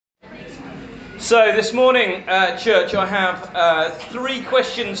So this morning, church, I have three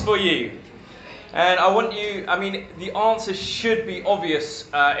questions for you. And I want you, the answer should be obvious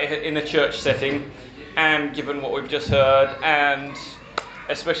in a church setting, and given what we've just heard, and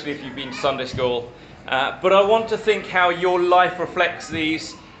especially if you've been to Sunday school. But I want to think how your life reflects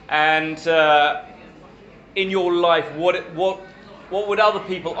these, and in your life, what would other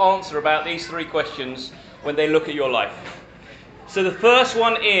people answer about these three questions when they look at your life? So the first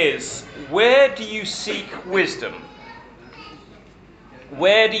one is, where do you seek wisdom?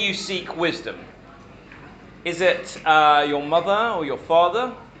 Where do you seek wisdom? Is it your mother or your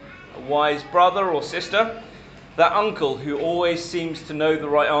father, a wise brother or sister, that uncle who always seems to know the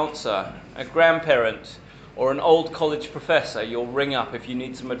right answer, a grandparent, or an old college professor you'll ring up if you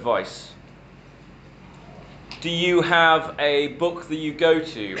need some advice? Do you have a book that you go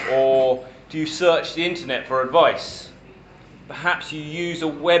to, or do you search the internet for advice? Perhaps you use a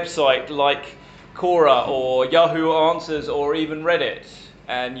website like Quora or Yahoo Answers or even Reddit,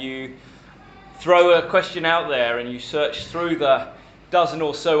 and you throw a question out there and you search through the dozen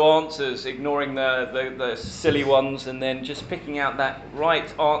or so answers, ignoring the silly ones, and then just picking out that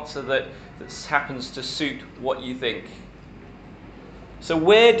right answer that happens to suit what you think. So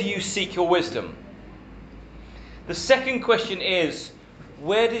where do you seek your wisdom? The second question is,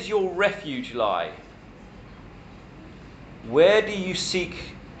 where does your refuge lie? Where do you seek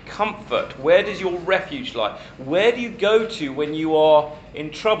comfort? Where does your refuge lie? Where do you go to when you are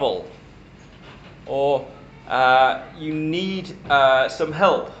in trouble? Or you need some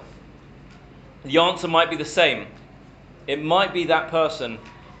help? The answer might be the same. It might be that person.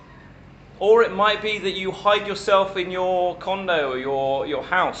 Or it might be that you hide yourself in your condo or your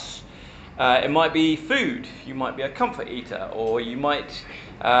house. It might be food. You might be a comfort eater. Or you might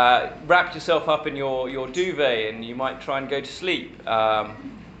wrap yourself up in your duvet and you might try and go to sleep. I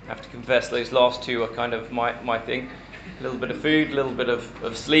have to confess, those last two are kind of my thing. A little bit of food, a little bit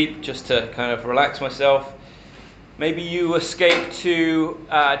of sleep, just to kind of relax myself. Maybe you escape to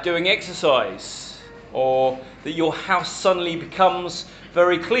doing exercise, or that your house suddenly becomes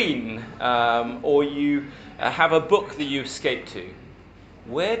very clean, or you have a book that you escape to.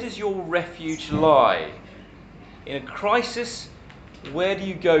 Where does your refuge lie? In a crisis, where do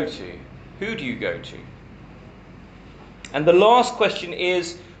you go to? Who do you go to? And the last question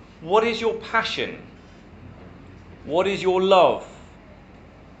is, what is your passion? What is your love?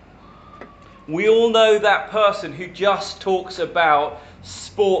 We all know that person who just talks about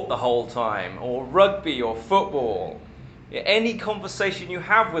sport the whole time, or rugby or football. Any conversation you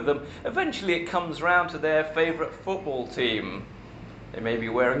have with them, eventually it comes round to their favourite football team. They may be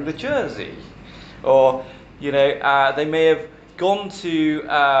wearing the jersey, or they may have gone to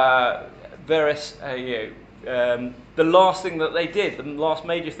various. The last thing that they did, the last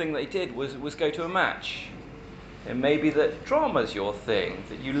major thing they did was go to a match. It may be that drama's your thing,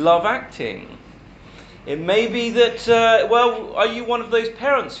 that you love acting. It may be that, are you one of those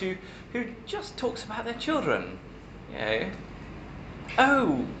parents who just talks about their children?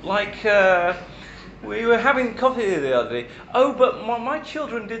 We were having coffee the other day. Oh, but my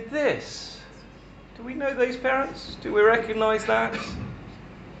children did this. Do we know those parents? Do we recognise that?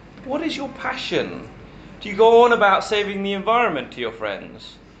 What is your passion? Do you go on about saving the environment to your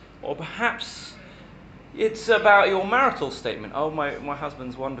friends? Or perhaps it's about your marital statement. Oh, my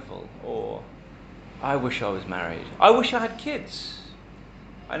husband's wonderful. Or, I wish I was married. I wish I had kids.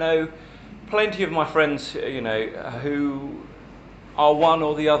 I know plenty of my friends, who are one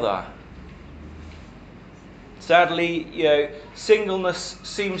or the other. Sadly, singleness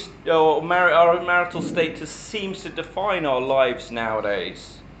seems, or our marital status seems to define our lives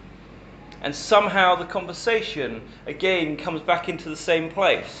nowadays. And somehow the conversation, again, comes back into the same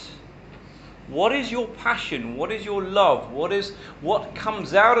place. What is your passion? What is your love? What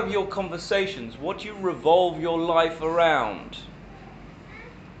comes out of your conversations? What do you revolve your life around?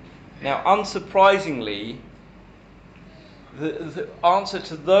 Now, unsurprisingly, the answer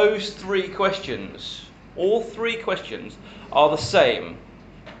to those three questions, all three questions, are the same.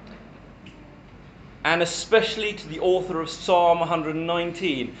 And especially to the author of Psalm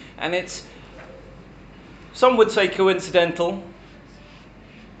 119. And it's, some would say coincidental,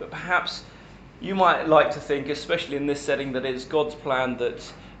 but perhaps you might like to think, especially in this setting, that it's God's plan that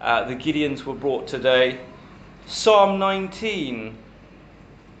the Gideons were brought today. Psalm 19.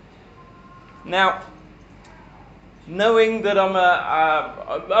 Now, knowing that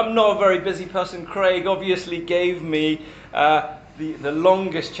I'm not a very busy person, Craig obviously gave me the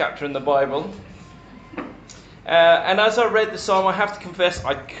longest chapter in the Bible. And as I read the psalm, I have to confess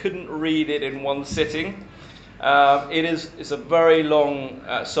I couldn't read it in one sitting. It's a very long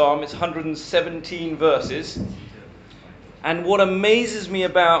psalm. It's 117 verses. And what amazes me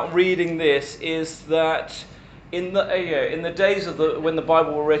about reading this is that in the days of when the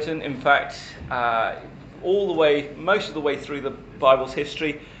Bible were written, in fact, most of the way through the Bible's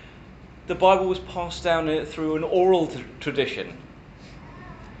history, the Bible was passed down through an oral tradition.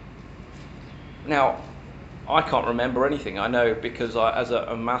 Now, I can't remember anything. I know because as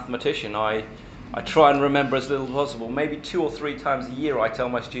a mathematician, I try and remember as little as possible. Maybe 2 or 3 times a year I tell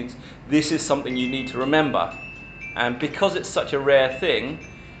my students, this is something you need to remember. And because it's such a rare thing,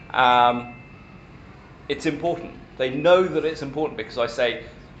 it's important. They know that it's important because I say,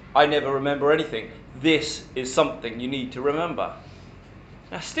 I never remember anything. This is something you need to remember.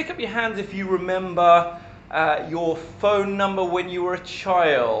 Now stick up your hands if you remember your phone number when you were a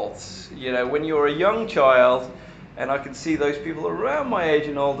child. You know, when you were a young child, and I can see those people around my age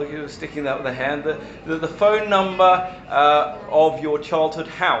and older who are sticking out with their hand, the phone number of your childhood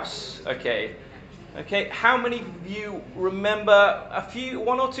house. Okay, how many of you remember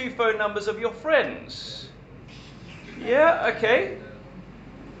one or two phone numbers of your friends? Yeah, okay.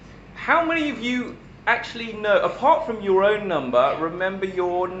 How many of you actually know, apart from your own number, remember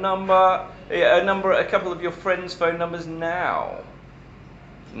your number, a couple of your friends' phone numbers now?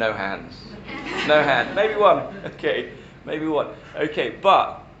 No hands. No hand. Maybe one. Okay, maybe one. Okay,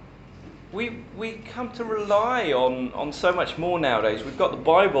 but we come to rely on so much more nowadays. We've got the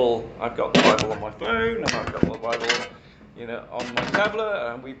Bible. I've got the Bible on my phone, and I've got the Bible, on my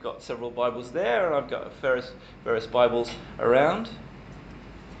tablet, and we've got several Bibles there, and I've got various Bibles around.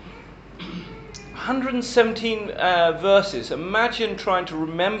 117 verses. Imagine trying to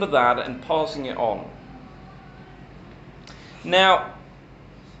remember that and passing it on. Now,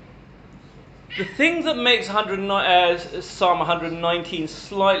 the thing that makes Psalm 119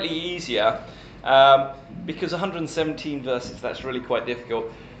 slightly easier, because 117 verses, that's really quite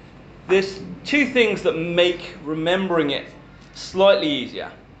difficult. There's 2 things that make remembering it slightly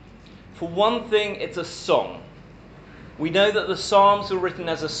easier. For one thing, it's a song. We know that the Psalms were written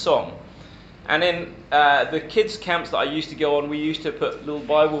as a song. And in the kids' camps that I used to go on, we used to put little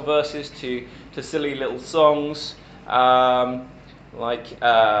Bible verses to silly little songs. Like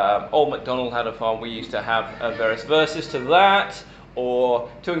Old MacDonald Had a Farm, we used to have various verses to that, or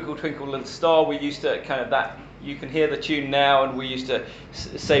Twinkle Twinkle Little Star, we used to kind of that, you can hear the tune now, and we used to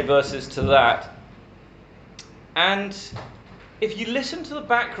say verses to that. And if you listen to the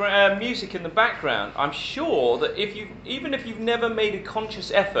background music in the background, I'm sure that even if you've never made a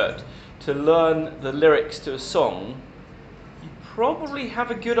conscious effort to learn the lyrics to a song, you probably have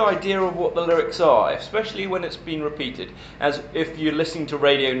a good idea of what the lyrics are, especially when it's been repeated. As if you're listening to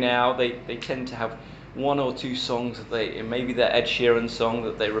radio now, they tend to have 1 or 2 songs that maybe their Ed Sheeran song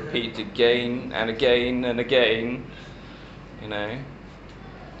that they repeat again and again and again,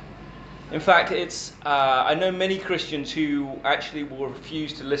 In fact, I know many Christians who actually will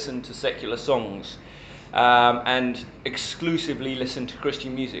refuse to listen to secular songs and exclusively listen to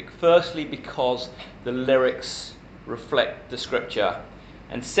Christian music. Firstly, because the lyrics reflect the scripture,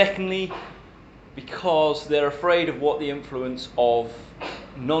 and secondly, because they're afraid of what the influence of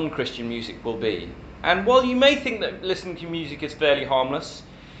non-Christian music will be. And while you may think that listening to music is fairly harmless,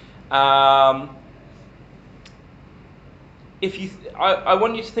 I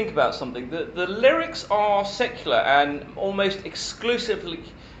want you to think about something. The lyrics are secular and almost exclusively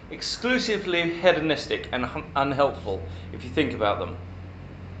hedonistic and unhelpful, if you think about them.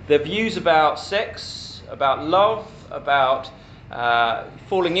 Their views about sex, about love, about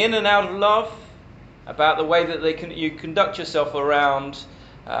falling in and out of love, about the way that you conduct yourself around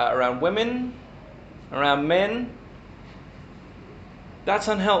women, around men, that's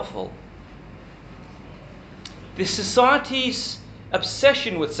unhelpful. The society's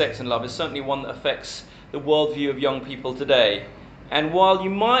obsession with sex and love is certainly one that affects the worldview of young people today. And while you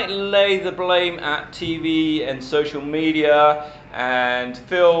might lay the blame at TV and social media and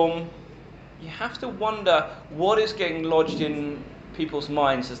film, you have to wonder what is getting lodged in people's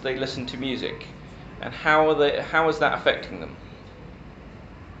minds as they listen to music, and how is that affecting them.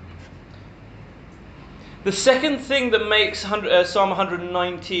 The second thing that makes Psalm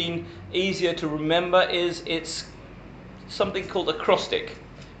 119 easier to remember is it's something called acrostic,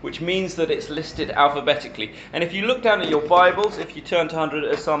 which means that it's listed alphabetically. And if you look down at your Bibles, if you turn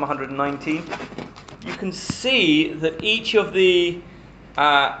to Psalm 119, you can see that each of the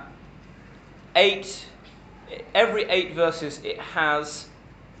every 8 verses, it has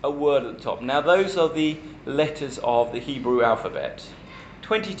a word at the top. Now those are the letters of the Hebrew alphabet.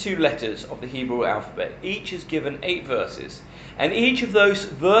 22 letters of the Hebrew alphabet. Each is given 8 verses. And each of those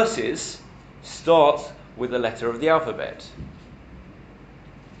verses starts with a letter of the alphabet.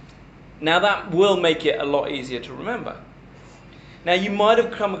 Now that will make it a lot easier to remember. Now you might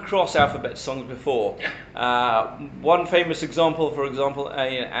have come across alphabet songs before. One famous example, for example,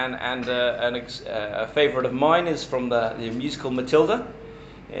 a favourite of mine is from the musical Matilda.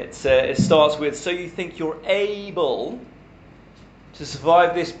 It starts with, "So you think you're able to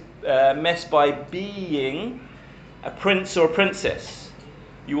survive this mess by being a prince or a princess.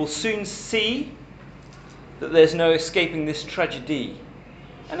 You will soon see that there's no escaping this tragedy."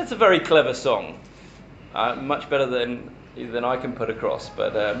 And it's a very clever song, much better than I can put across.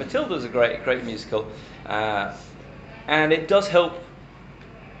 But Matilda's a great musical, and it does help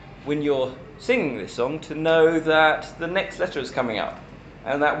when you're singing this song to know that the next letter is coming up,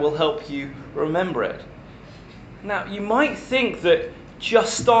 and that will help you remember it. Now, you might think that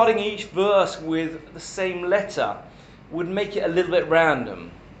just starting each verse with the same letter would make it a little bit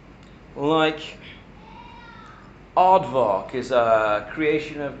random. Like, Aardvark is a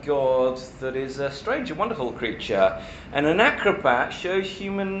creation of God that is a strange and wonderful creature, and an acrobat shows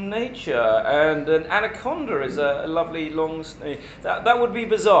human nature, and an anaconda is a lovely long snake. That would be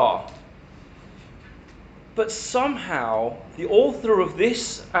bizarre. But somehow the author of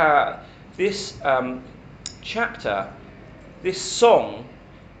this chapter, this song,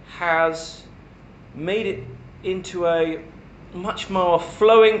 has made it into a much more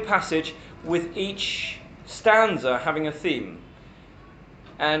flowing passage with each stanza having a theme.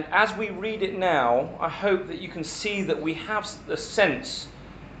 And as we read it now, I hope that you can see that we have the sense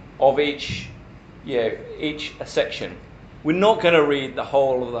of each section. We're not going to read the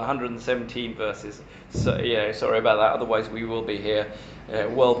whole of the 117 verses. So, sorry about that. Otherwise, we will be here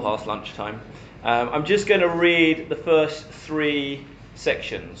well past lunchtime. I'm just going to read the first 3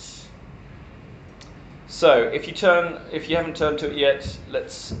 sections. So, if you haven't turned to it yet,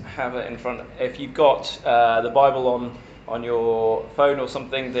 let's have it in front. If you've got the Bible on your phone or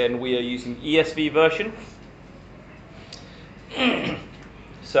something, then we are using ESV version.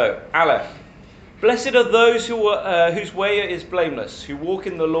 So, Aleph. Blessed are those whose way is blameless, who walk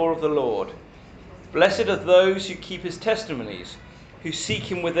in the law of the Lord. Blessed are those who keep his testimonies, who seek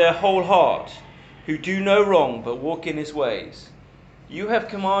him with their whole heart, who do no wrong but walk in his ways. You have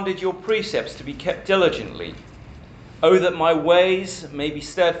commanded your precepts to be kept diligently. Oh, that my ways may be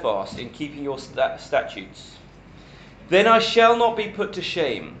steadfast in keeping your statutes. Then I shall not be put to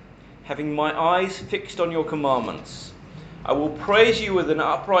shame, having my eyes fixed on your commandments. I will praise you with an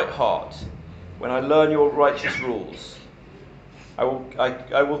upright heart when I learn your righteous rules. I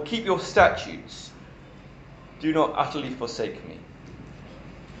will keep your statutes. Do not utterly forsake me.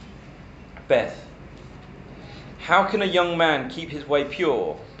 Beth. How can a young man keep his way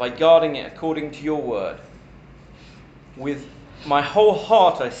pure? By guarding it according to your word. With my whole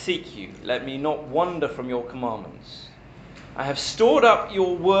heart I seek you. Let me not wander from your commandments. I have stored up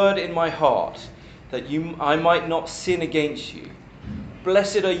your word in my heart, that I might not sin against you.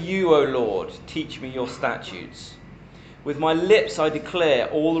 Blessed are you, O Lord. Teach me your statutes. With my lips I declare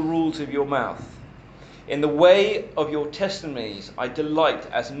all the rules of your mouth. In the way of your testimonies I delight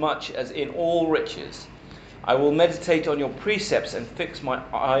as much as in all riches. I will meditate on your precepts and fix my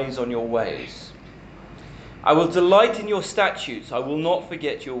eyes on your ways. I will delight in your statutes. I will not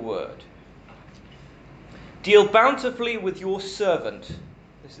forget your word. Deal bountifully with your servant.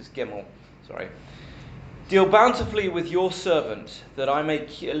 This is Gimel, sorry. Deal bountifully with your servant, that I may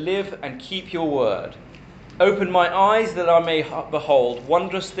live and keep your word. Open my eyes that I may behold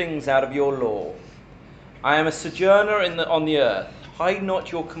wondrous things out of your law. I am a sojourner on the earth. Hide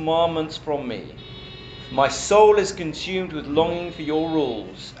not your commandments from me. My soul is consumed with longing for your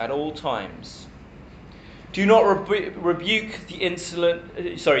rules at all times. Do not rebuke the insolent.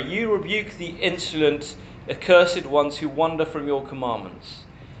 You rebuke the insolent, accursed ones who wander from your commandments.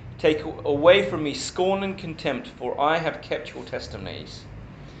 Take away from me scorn and contempt, for I have kept your testimonies.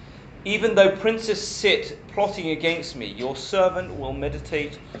 Even though princes sit plotting against me, your servant will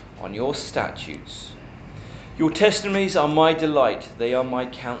meditate on your statutes. Your testimonies are my delight. They are my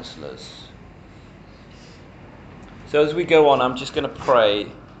counselors. So as we go on, I'm just going to pray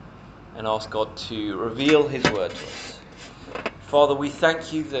and ask God to reveal his word to us. Father, we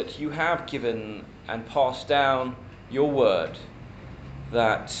thank you that you have given and passed down your word,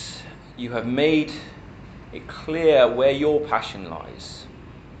 that you have made it clear where your passion lies.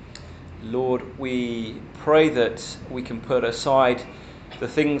 Lord, we pray that we can put aside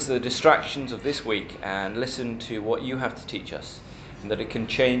the distractions of this week and listen to what you have to teach us, and that it can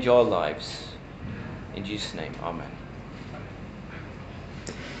change our lives. In Jesus' name, amen.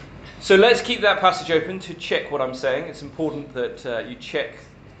 So let's keep that passage open to check what I'm saying. It's important that you check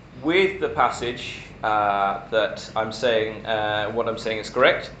with the passage that I'm saying, what I'm saying is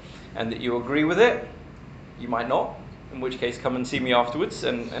correct, and that you agree with it. You might not, in which case come and see me afterwards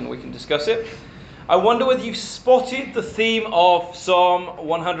and we can discuss it. I wonder whether you've spotted the theme of Psalm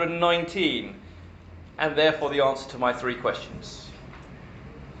 119, and therefore the answer to my three questions.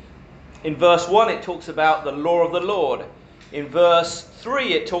 In verse 1 it talks about the law of the Lord. In verse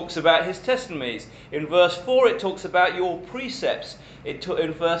 3 it talks about his testimonies. In verse 4 it talks about your precepts.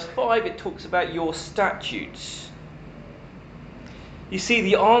 In verse 5 it talks about your statutes. You see,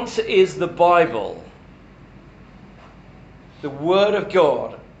 the answer is the Bible, the Word of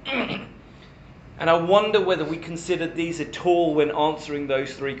God. And I wonder whether we considered these at all when answering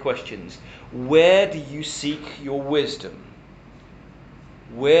those three questions. Where do you seek your wisdom?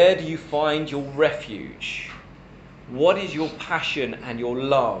 Where do you find your refuge? What is your passion and your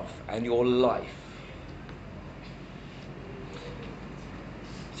love and your life?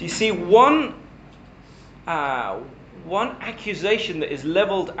 So you see, one accusation that is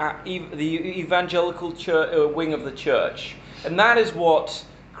leveled at the evangelical wing of the church, and that is what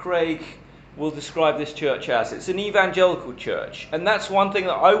Craig will describe this church as. It's an evangelical church, and that's one thing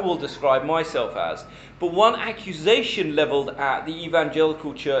that I will describe myself as. But one accusation leveled at the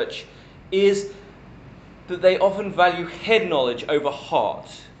evangelical church is that they often value head knowledge over heart.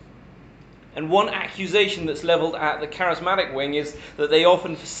 And one accusation that's leveled at the charismatic wing is that they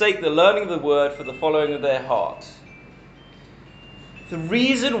often forsake the learning of the word for the following of their heart. The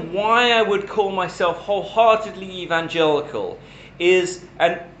reason why I would call myself wholeheartedly evangelical is,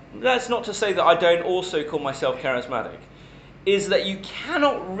 and that's not to say that I don't also call myself charismatic, is that you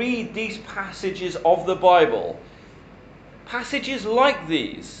cannot read these passages of the Bible, passages like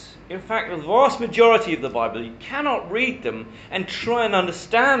these, in fact the vast majority of the Bible, you cannot read them and try and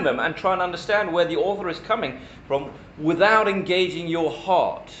understand them and try and understand where the author is coming from without engaging your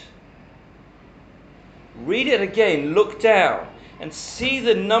heart. Read it again, look down, and see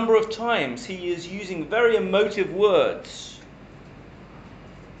the number of times he is using very emotive words.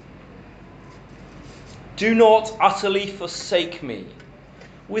 Do not utterly forsake me.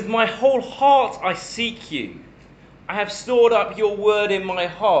 With my whole heart I seek you. I have stored up your word in my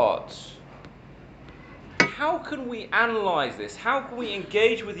heart. How can we analyze this? How can we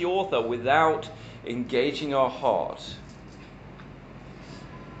engage with the author without engaging our heart?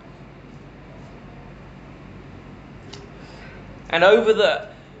 And over the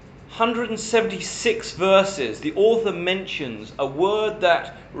 176 verses, the author mentions a word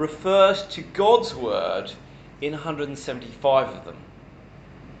that refers to God's word in 175 of them.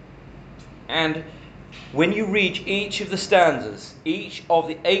 And when you reach each of the stanzas, each of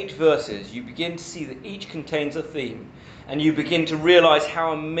the 8 verses, you begin to see that each contains a theme. And you begin to realize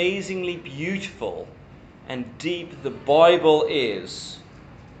how amazingly beautiful and deep the Bible is.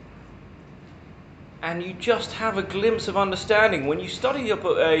 And you just have a glimpse of understanding. When you study a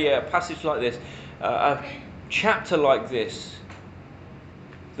passage like this, a chapter like this,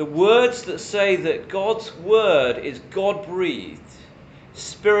 the words that say that God's word is God-breathed,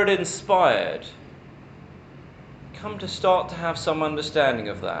 Spirit-inspired, come to start to have some understanding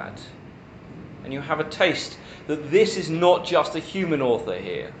of that. And you have a taste that this is not just a human author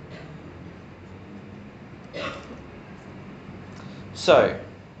here. So,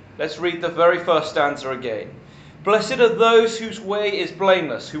 let's read the very first stanza again. Blessed are those whose way is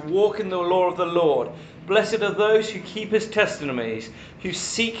blameless, who walk in the law of the Lord. Blessed are those who keep his testimonies, who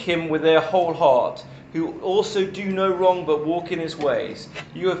seek him with their whole heart, who also do no wrong but walk in his ways.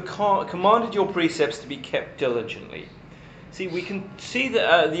 You have commanded your precepts to be kept diligently. See, we can see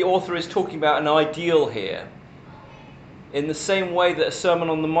that the author is talking about an ideal here, in the same way that a Sermon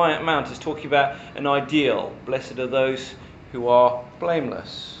on the Mount is talking about an ideal. Blessed are those who are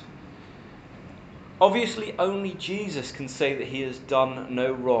blameless. Obviously, only Jesus can say that he has done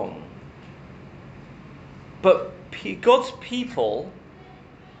no wrong. But God's people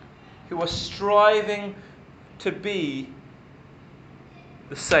who are striving to be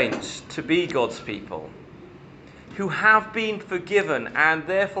the saints, to be God's people, who have been forgiven and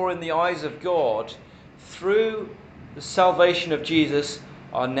therefore in the eyes of God, through the salvation of Jesus,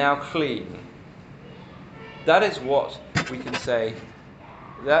 are now clean. That is what we can say.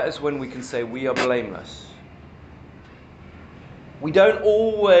 That is when we can say we are blameless. We don't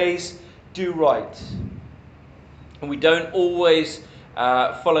always do right. And we don't always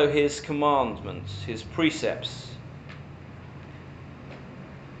follow his commandments, his precepts.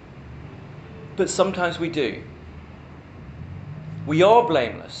 But sometimes we do. We are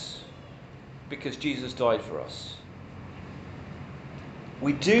blameless because Jesus died for us.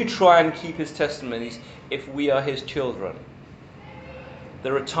 We do try and keep his testimonies if we are his children.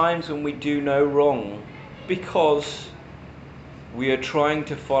 There are times when we do no wrong because we are trying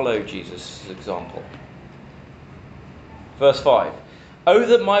to follow Jesus' example. Verse 5. Oh,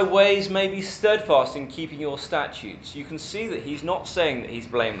 that my ways may be steadfast in keeping your statutes. You can see that he's not saying that he's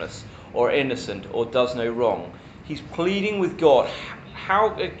blameless or innocent or does no wrong. He's pleading with God,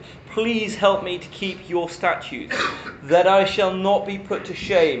 please help me to keep your statutes, that I shall not be put to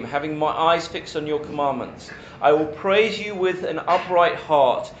shame, having my eyes fixed on your commandments. I will praise you with an upright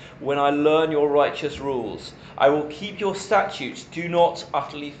heart when I learn your righteous rules. I will keep your statutes. Do not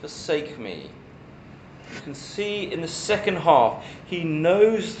utterly forsake me. You can see in the second half, he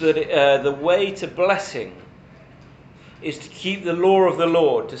knows that the way to blessing is to keep the law of the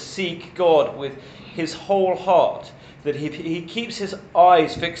Lord, to seek God with his whole heart, that he keeps his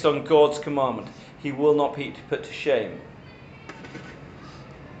eyes fixed on God's commandment. He will not be put to shame.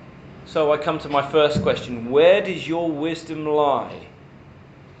 So I come to my first question. Where does your wisdom lie?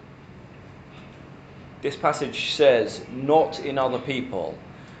 This passage says, not in other people,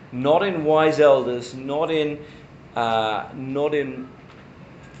 not in wise elders,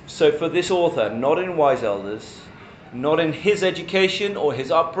 so for this author, not in wise elders, not in his education or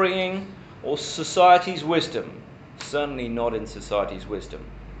his upbringing or society's wisdom, certainly not in society's wisdom.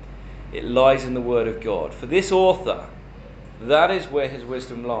 It lies in the Word of God. For this author, that is where his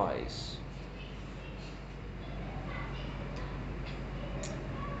wisdom lies.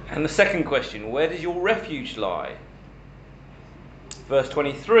 And the second question, where does your refuge lie? Verse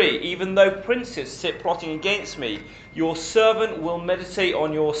 23, even though princes sit plotting against me, your servant will meditate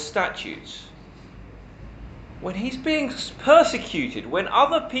on your statutes. When he's being persecuted, when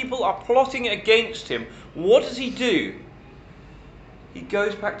other people are plotting against him, what does he do? He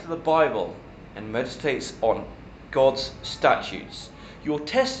goes back to the Bible and meditates on God's statutes. Your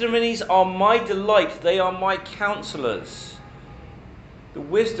testimonies are my delight, they are my counselors. The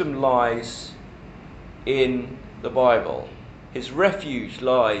wisdom lies in the Bible. His refuge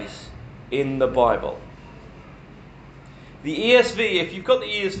lies in the Bible. The ESV, if you've got the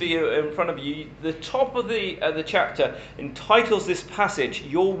ESV in front of you, the top of the chapter entitles this passage,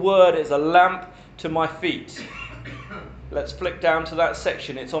 Your Word is a lamp to my feet. Let's flick down to that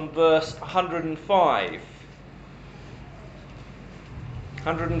section. It's on verse 105.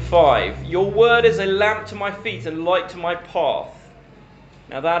 105. Your Word is a lamp to my feet and light to my path.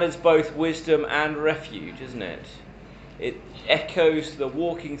 Now that is both wisdom and refuge, isn't it? It echoes the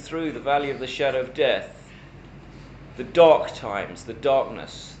walking through the valley of the shadow of death, the dark times, the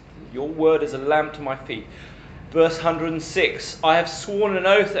darkness. Your word is a lamp to my feet. Verse 106, I have sworn an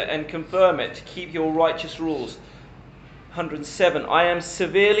oath and confirm it to keep your righteous rules. 107, I am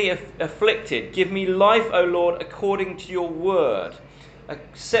severely afflicted. Give me life, O Lord, according to your word.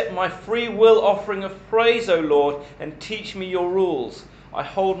 Accept my free will offering of praise, O Lord, and teach me your rules. I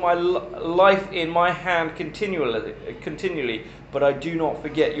hold my life in my hand continually, but I do not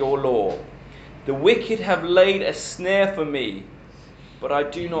forget your law. The wicked have laid a snare for me, but I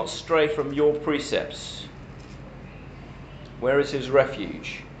do not stray from your precepts. Where is his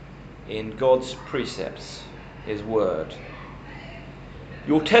refuge? In God's precepts, his word.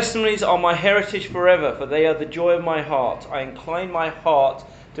 Your testimonies are my heritage forever, for they are the joy of my heart. I incline my heart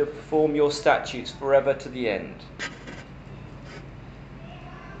to perform your statutes forever to the end.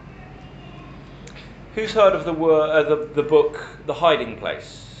 Who's heard of the book The Hiding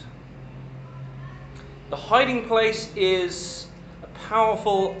Place? The Hiding Place is a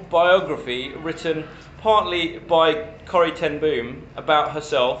powerful biography written partly by Corrie ten Boom about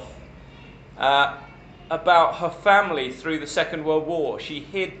herself, about her family through the Second World War. She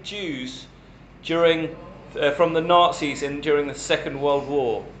hid Jews from the Nazis during the Second World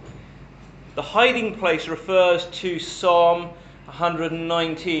War. The Hiding Place refers to Psalm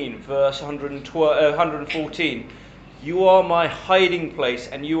 119, verse 114. You are my hiding place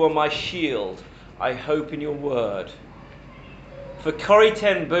and you are my shield. I hope in your word. For Corrie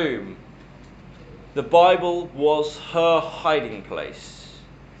ten Boom, the Bible was her hiding place.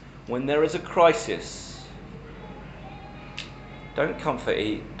 When there is a crisis, don't comfort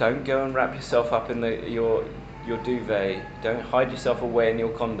eat. Don't go and wrap yourself up in your duvet. Don't hide yourself away in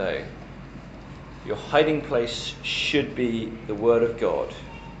your condo. Your hiding place should be the Word of God.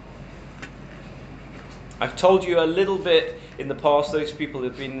 I've told you a little bit in the past, those people who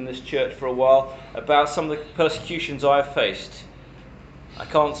have been in this church for a while, about some of the persecutions I have faced. I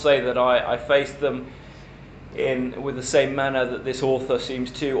can't say that I faced them with the same manner that this author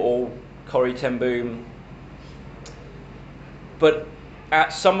seems to, or Corrie ten Boom. But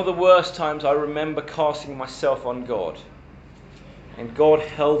at some of the worst times, I remember casting myself on God. And God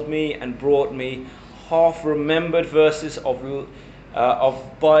held me and brought me half-remembered verses of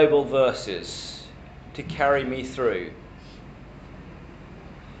of Bible verses to carry me through.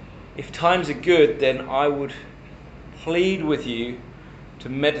 If times are good, then I would plead with you to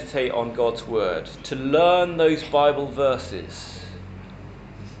meditate on God's word, to learn those Bible verses,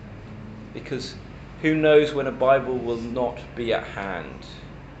 because who knows when a Bible will not be at hand.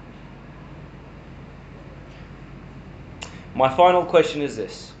 My final question is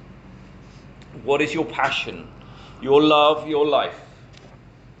this: what is your passion, your love, your life?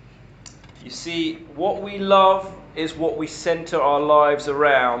 You see, what we love is what we center our lives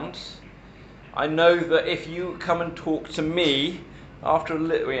around. I know that if you come and talk to me, after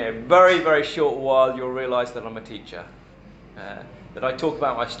a very, very short while, you'll realize that I'm a teacher. That I talk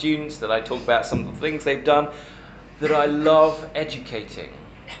about my students, that I talk about some of the things they've done, that I love educating.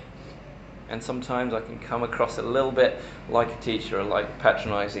 And sometimes I can come across a little bit like a teacher or like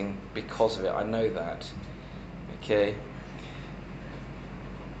patronizing because of it. I know that. Okay.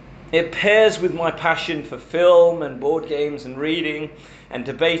 It pairs with my passion for film and board games and reading and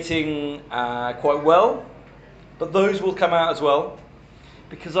debating quite well. But those will come out as well,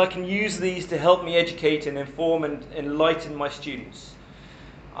 because I can use these to help me educate and inform and enlighten my students.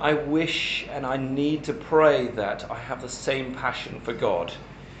 I wish and I need to pray that I have the same passion for God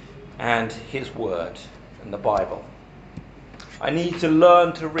and His Word and the Bible. I need to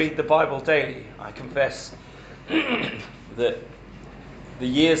learn to read the Bible daily. I confess that the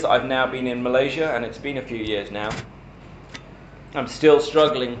years that I've now been in Malaysia, and it's been a few years now, I'm still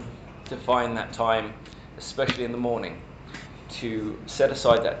struggling to find that time, especially in the morning, to set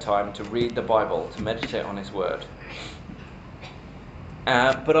aside that time to read the Bible, to meditate on His Word.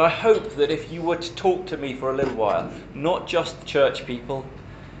 But I hope that if you were to talk to me for a little while, not just church people,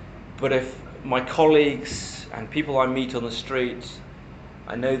 but if my colleagues and people I meet on the street,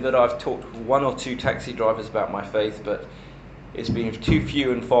 I know that I've talked to one or two taxi drivers about my faith, but it's been too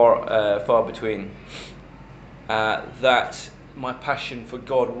few and far between, that my passion for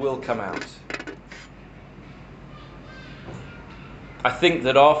God will come out. I think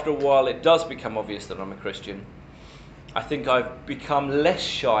that after a while it does become obvious that I'm a Christian. I think I've become less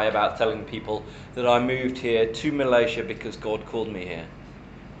shy about telling people that I moved here to Malaysia because God called me here.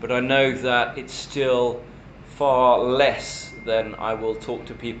 But I know that it's still far less than I will talk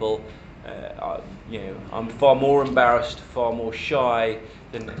to people. I'm far more embarrassed, far more shy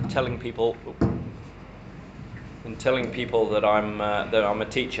than telling people that I'm a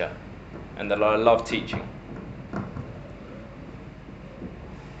teacher and that I love teaching.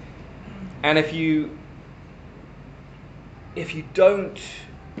 And if you don't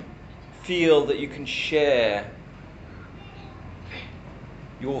feel that you can share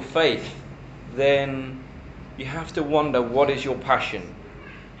your faith, then you have to wonder, what is your passion?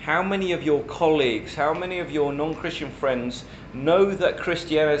 How many of your colleagues, how many of your non-Christian friends know that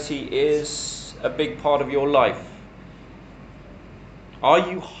Christianity is a big part of your life? Are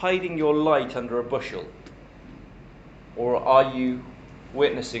you hiding your light under a bushel? Or are you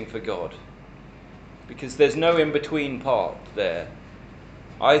witnessing for God? Because there's no in-between part there.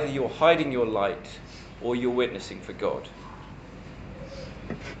 Either you're hiding your light or you're witnessing for God.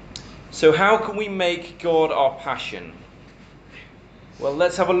 So how can we make God our passion? Well,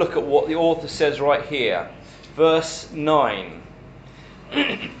 let's have a look at what the author says right here. Verse 9.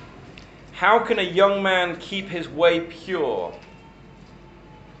 How can a young man keep his way pure?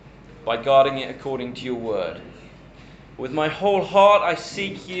 By guarding it according to your word. With my whole heart I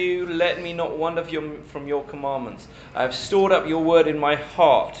seek you, let me not wander from your commandments. I have stored up your word in my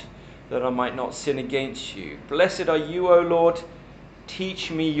heart, that I might not sin against you. Blessed are you, O Lord,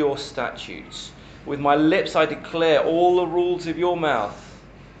 teach me your statutes. With my lips I declare all the rules of your mouth.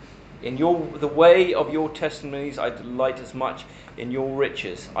 In the way of your testimonies I delight as much in your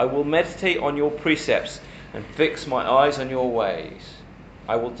riches. I will meditate on your precepts and fix my eyes on your ways.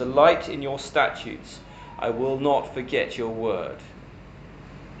 I will delight in your statutes. I will not forget your word.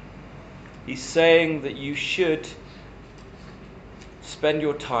 He's saying that you should spend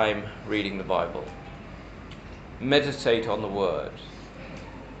your time reading the Bible. Meditate on the word.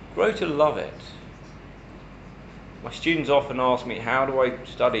 Grow to love it. My students often ask me, how do I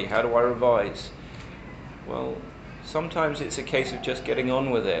study? How do I revise? Well, sometimes it's a case of just getting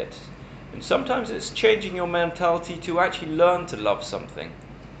on with it. And sometimes it's changing your mentality to actually learn to love something.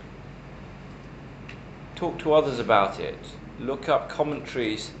 Talk to others about it. Look up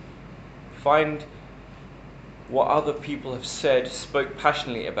commentaries. Find what other people have said, spoke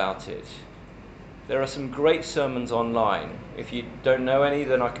passionately about it. There are some great sermons online. If you don't know any,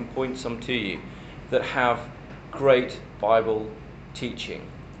 then I can point some to you that have great Bible teaching.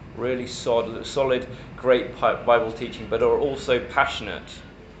 really solid, great Bible teaching, but are also passionate.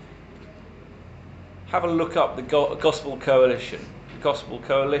 Have a look up the Gospel Coalition. The Gospel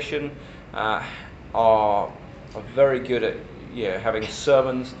Coalition are very good at having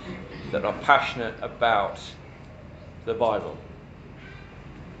sermons that are passionate about the Bible.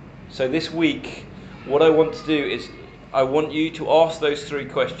 So this week, what I want to do is I want you to ask those 3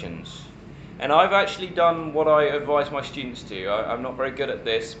 questions. And I've actually done what I advise my students to. I'm not very good at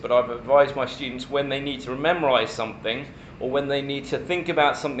this, but I've advised my students when they need to memorize something or when they need to think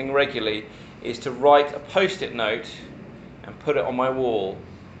about something regularly is to write a post-it note and put it on my wall.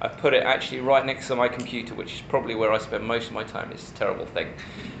 I put it actually right next to my computer, which is probably where I spend most of my time. It's a terrible thing.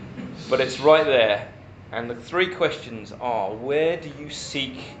 But it's right there. And the 3 questions are, where do you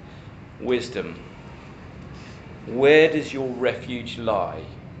seek wisdom? Where does your refuge lie?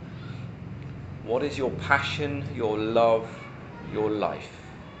 What is your passion, your love, your life?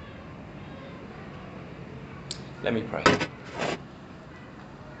 Let me pray.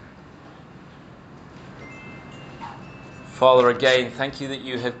 Father, again, thank you that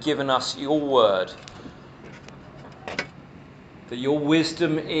you have given us your word, that your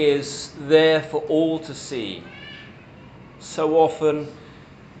wisdom is there for all to see. So often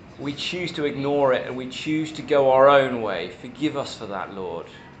we choose to ignore it and we choose to go our own way. Forgive us for that, Lord.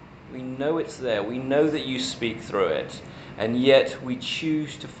 We know it's there. We know that you speak through it. And yet we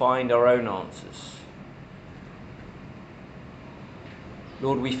choose to find our own answers.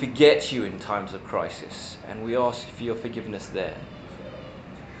 Lord, we forget you in times of crisis. And we ask for your forgiveness there.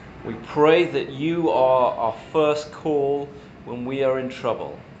 We pray that you are our first call when we are in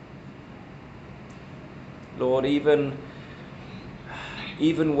trouble. Lord, even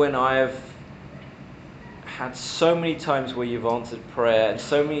when I have had so many times where you've answered prayer, and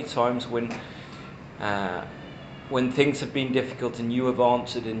so many times when things have been difficult and you have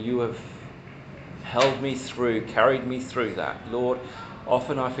answered and you have held me through, carried me through that. Lord,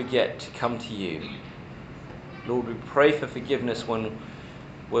 often I forget to come to you. Lord, we pray for forgiveness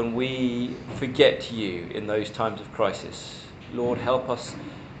when we forget you in those times of crisis. Lord, help us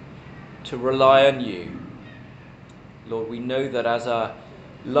to rely on you. Lord, we know that as a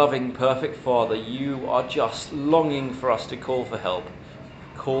loving, perfect Father, you are just longing for us to call for help,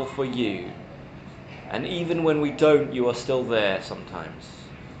 call for you. And even when we don't, you are still there sometimes.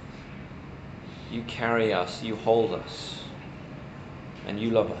 You carry us, you hold us, and you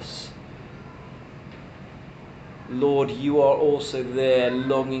love us. Lord, you are also there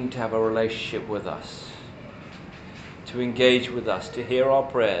longing to have a relationship with us, to engage with us, to hear our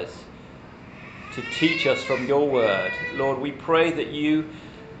prayers, to teach us from your word. Lord, we pray that you,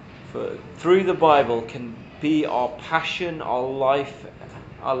 through the Bible, can be our passion, our life,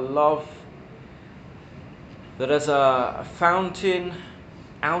 our love, that as a fountain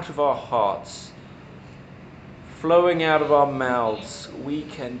out of our hearts, flowing out of our mouths, we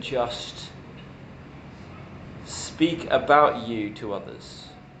can just speak about you to others.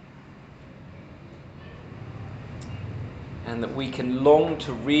 And that we can long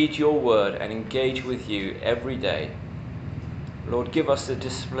to read your word and engage with you every day. Lord, give us the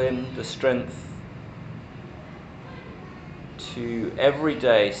discipline, the strength to every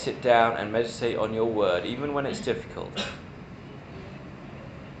day sit down and meditate on your word, even when it's difficult.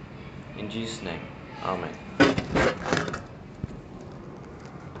 In Jesus' name, amen.